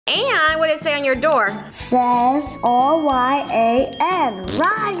what does it say on your door? Says R-Y-A-N.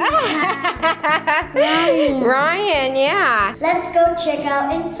 Ryan. Ryan. Ryan, yeah. Let's go check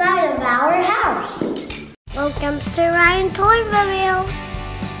out inside of our house. Welcome to Ryan ToysReview.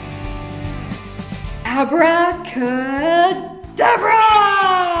 Abracadabra!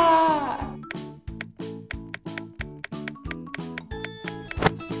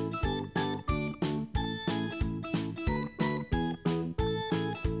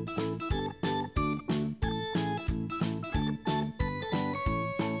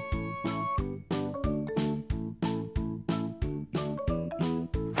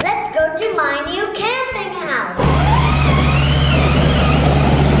 Let's go to my new camping house.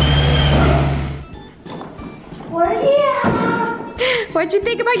 We're here. What'd you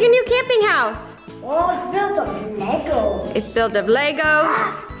think about your new camping house? Oh, it's built of Legos. It's built of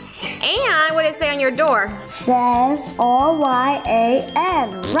Legos. And what does it say on your door? Says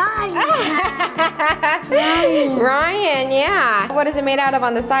R-Y-A-N. Ryan. Ryan. Ryan, yeah. What is it made out of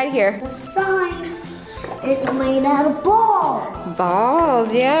on the side here? The sign. It's made out of balls.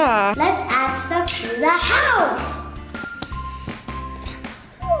 Balls, yeah. Let's add stuff to the house.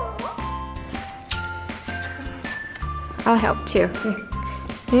 I'll help too.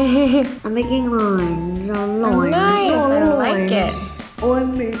 I'm making lines on lines. Nice, I like it.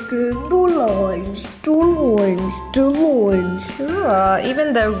 I'm making the lines, the lines, the lines. Cool.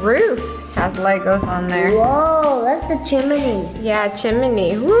 Even the roof has Legos on there. Whoa, that's the chimney. Yeah,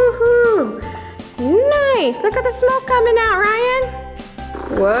 chimney. Woohoo! Nice. Look at the smoke coming out, Ryan.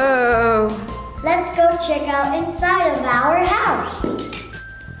 Whoa. Let's go check out inside of our house.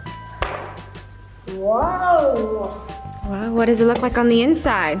 Whoa. Wow, what does it look like on the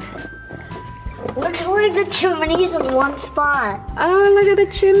inside? Looks like the chimney's in one spot. Oh, look at the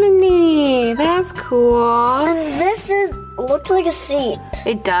chimney. That's cool. And this looks like a seat.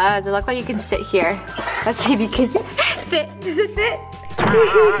 It does. It looks like you can sit here. Let's see if you can fit. Does it fit?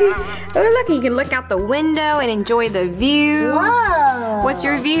 Oh, look, you can look out the window and enjoy the view. Whoa. What's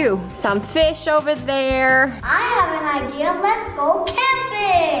your view? Some fish over there. I have an idea. Let's go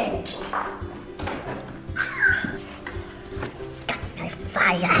camping. Got my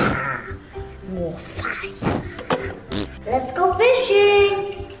fire. More fire. Let's go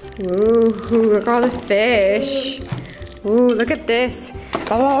fishing. Ooh, look at all the fish. Ooh, look at this.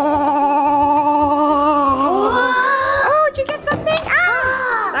 Oh, did you get something?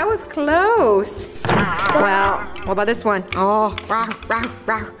 Ah, that was close. Well, what about this one? Oh, rah, rah,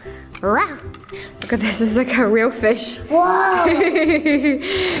 rah, rah. Look at this, this is like a real fish. Whoa.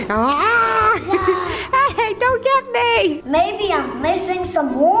 Ah. Hey, don't get me. Maybe I'm missing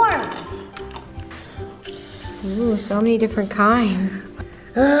some worms. Ooh, so many different kinds.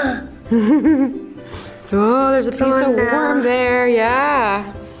 Oh, there's a piece of worm there, yeah.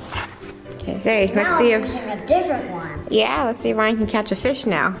 Okay, say, let's see if... I'm using a different one. Yeah, let's see if Ryan can catch a fish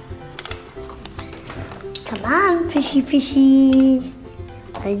now. Come on, fishy, fishy.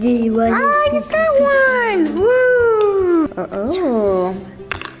 I did one. Oh, you got one! Woo! Uh-oh.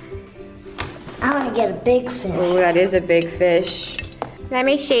 I want to get a big fish. Oh, that is a big fish. Let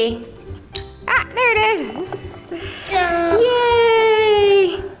me see. Ah, there it is. Yay!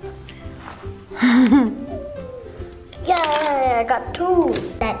 Yeah, I got two.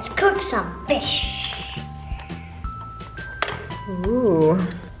 Let's cook some fish. Ooh.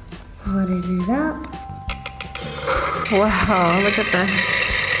 Put it up. Wow, look at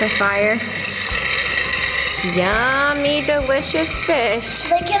the fire. Yummy, delicious fish.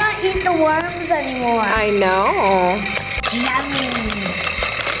 They cannot eat the worms anymore. I know. Yummy.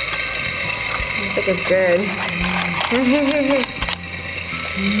 I think it's good.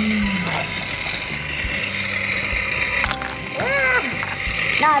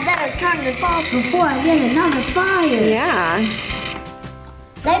 Now I better turn this off before I get another fire. Yeah.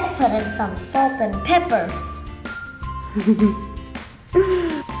 Let's put in some salt and pepper.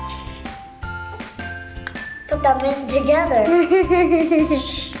 Put them in together.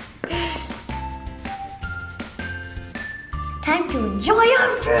 Time to enjoy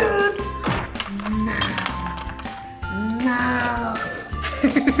our food. No.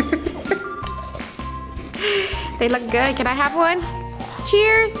 They look good. Can I have one?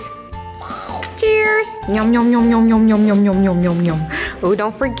 Cheers. Cheers. Yum, yum, yum, yum, yum, yum, yum, yum, yum, yum, yum. Oh,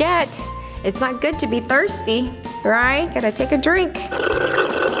 don't forget, it's not good to be thirsty, right? Gotta take a drink.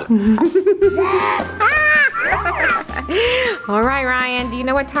 All right, Ryan, do you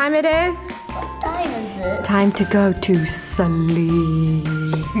know what time it is? What time is it? Time to go to sleep.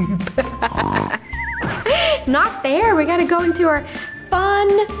 Not there, we gotta go into our fun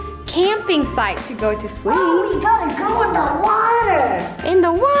camping site to go to sleep. Oh, we gotta go in the water. In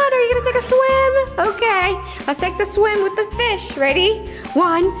the water, you're wanna take a swim? Okay, let's take the swim with the fish. Ready?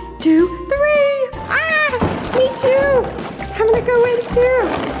 1, 2, 3. Ah, me too. I'm gonna go in too.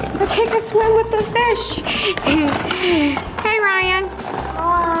 Let's take a swim with the fish. Hey, Ryan.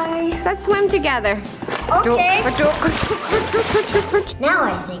 Hi. Let's swim together. Okay. Now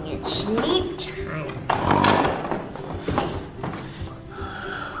I think it's sleep time.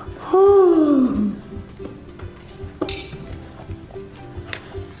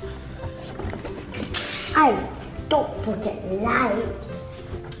 I don't forget lights.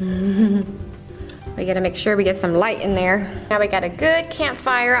 We gotta make sure we get some light in there. Now we got a good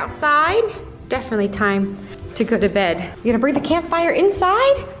campfire outside. Definitely time to go to bed. You gonna bring the campfire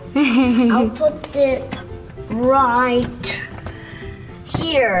inside? I'll put it right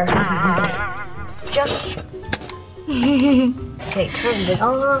here. Just. Okay, turn it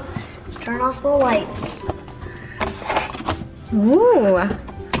on. Turn off the lights. Ooh,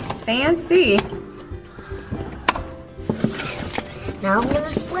 fancy. Now I'm gonna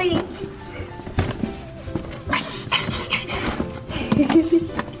sleep.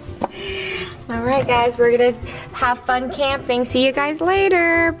 All right, guys, we're gonna have fun camping. See you guys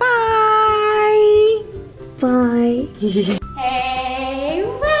later. Bye. Bye. Hey,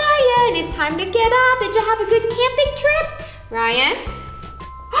 Ryan, it's time to get up. Did you have a good camping trip? Ryan?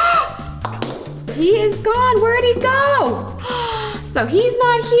 He is gone. Where'd he go? So he's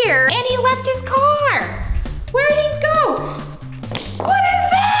not here, and he left his car. Where'd he go? What is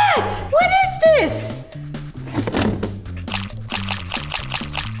that? What is this?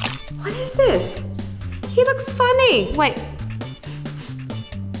 What is this? He looks funny. Wait.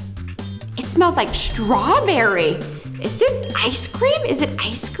 It smells like strawberry. Is this ice cream? Is it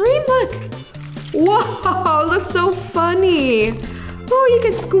ice cream? Look. Whoa, it looks so funny. Oh, you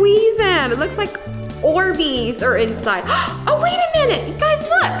can squeeze them. It looks like Orbeez are inside. Oh, wait a minute. You guys,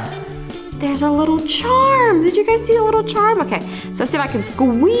 look. There's a little charm. Did you guys see a little charm? Okay, so let's see if I can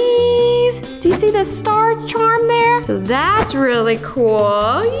squeeze. Do you see the star charm there? So that's really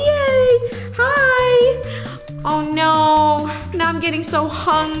cool. Yay. Hi. Oh no, now I'm getting so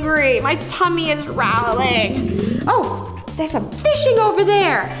hungry. My tummy is rattling. Oh, there's some fishing over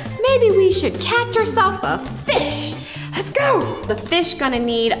there. Maybe we should catch ourselves a fish. Let's go. The fish gonna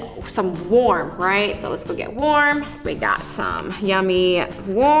need some warm, right? So let's go get warm. We got some yummy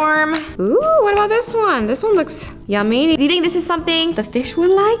warm. Ooh, what about this one? This one looks yummy. Do you think this is something the fish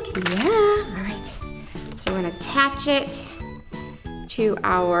would like? Yeah, all right. So we're gonna attach it to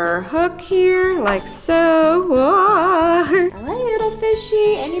our hook here, like so. Whoa. All right, little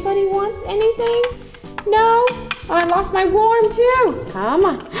fishy. Anybody wants anything? No? Oh, I lost my worm too. Come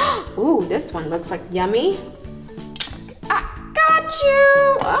on. Ooh, this one looks like yummy. Got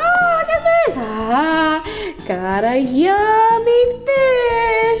you. Oh, look at this. Ah, got a yummy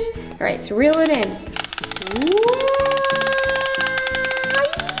fish. All right, let's reel it in. Whoa.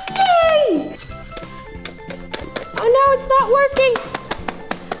 Yay! Oh no, it's not working.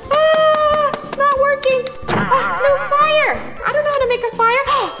 Ah, it's not working. Oh, no fire. I don't know how to make a fire.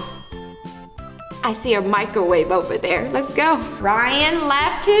 I see a microwave over there. Let's go. Ryan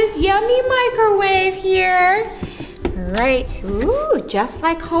left his yummy microwave here. All right. Ooh, just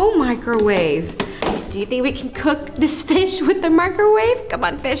like home microwave. Do you think we can cook this fish with the microwave? Come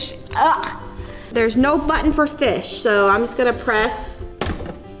on, fish. Ugh. There's no button for fish, so I'm just gonna press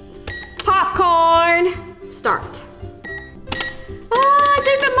popcorn. Start. Oh, I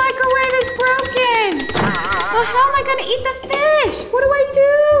think the microwave is broken. Oh, how am I gonna eat the fish? What do I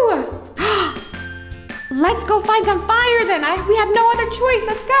do? Let's go find some fire then. We have no other choice.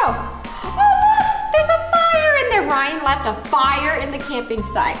 Let's go. Oh, look, there's a fire in there. Ryan left a fire in the camping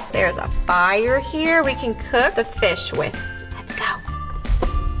site. There's a fire here we can cook the fish with. Let's go.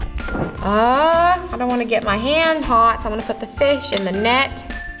 I don't want to get my hand hot, so I'm gonna put the fish in the net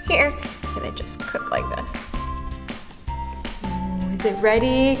here, and then just cook like this. Is it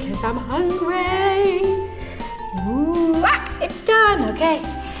ready? Because I'm hungry. Ooh, it's done. Okay.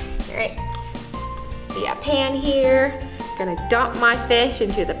 All right. See a pan here. Gonna dump my fish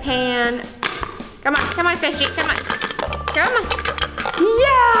into the pan. Come on, fishy, come on.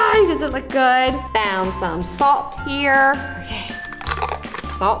 Yay! Does it look good? Found some salt here. Okay.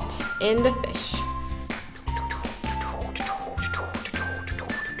 Salt in the fish.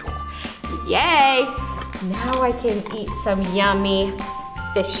 Yay! Now I can eat some yummy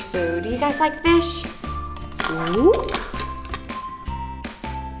fish food. Do you guys like fish? Ooh.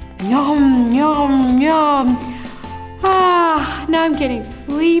 Yum, yum, yum. Ah, now I'm getting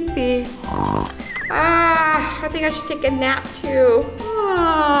sleepy. I think I should take a nap too.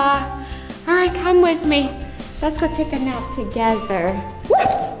 All right, come with me. Let's go take a nap together. Woo!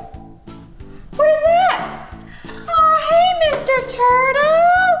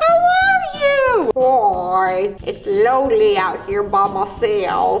 Turtle, how are you? Boy, it's lonely out here by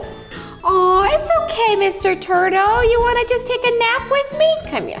myself. Oh, it's okay, Mr. Turtle. You wanna just take a nap with me?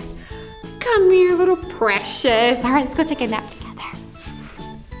 Come here. Come here, little precious. All right, let's go take a nap together.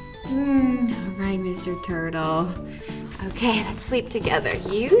 All right, Mr. Turtle. Okay, let's sleep together.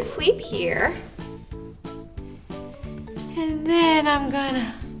 You sleep here. And then I'm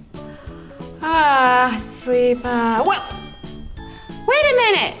gonna sleep. Whoa! Wait a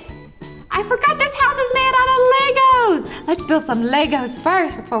minute! I forgot this house is made out of Legos! Let's build some Legos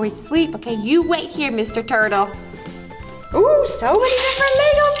first before we sleep. Okay, you wait here, Mr. Turtle. Ooh, so many different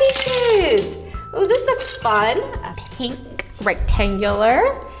Lego pieces! Ooh, this looks fun. A pink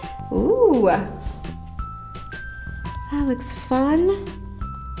rectangular. Ooh. That looks fun.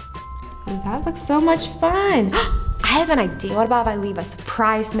 Ooh, that looks so much fun. I have an idea. What about if I leave a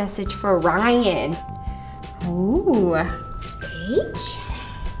surprise message for Ryan? Ooh, H.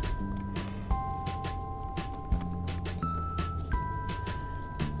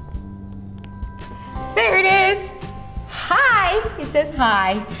 There it is. Hi, it says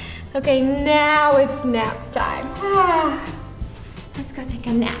hi. Okay, now it's nap time. Let's go take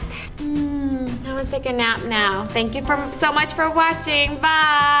a nap. I'm gonna take a nap now. Thank you so much for watching.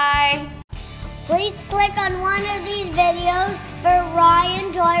 Bye. Please click on one of these videos for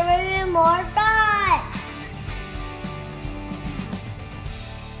Ryan Toy Review more fun.